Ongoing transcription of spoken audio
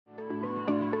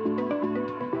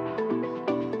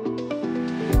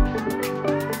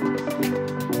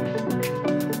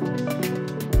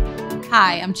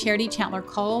Hi, I'm Charity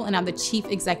Chandler-Cole, and I'm the Chief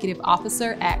Executive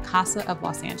Officer at CASA of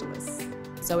Los Angeles.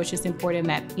 So it's just important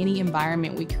that any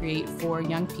environment we create for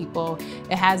young people,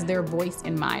 it has their voice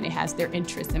in mind, it has their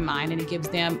interests in mind, and it gives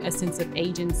them a sense of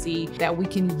agency that we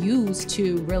can use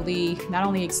to really not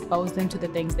only expose them to the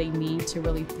things they need to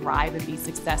really thrive and be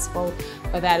successful,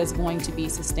 but that is going to be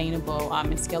sustainable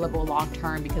and scalable long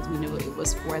term because we knew it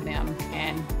was for them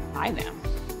and by them.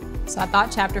 So I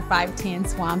thought Chapter 510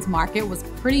 Swans Market was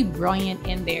pretty brilliant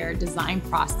in their design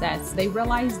process. They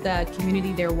realized the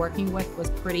community they're working with was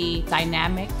pretty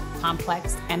dynamic,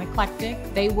 complex, and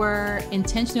eclectic. They were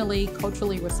intentionally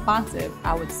culturally responsive,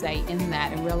 I would say, in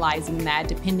that, and realizing that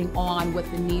depending on what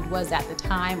the need was at the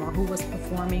time or who was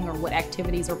performing or what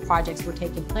activities or projects were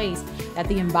taking place, that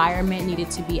the environment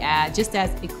needed to be just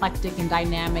as eclectic and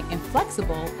dynamic and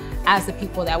flexible as the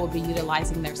people that would be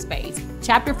utilizing their space.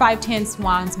 Chapter 510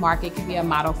 Swans Market can be a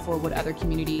model for what other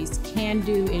communities can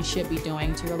do and should be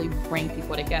doing to really bring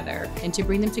people together and to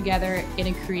bring them together in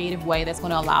a creative way that's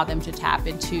going to allow them to tap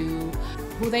into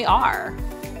who they are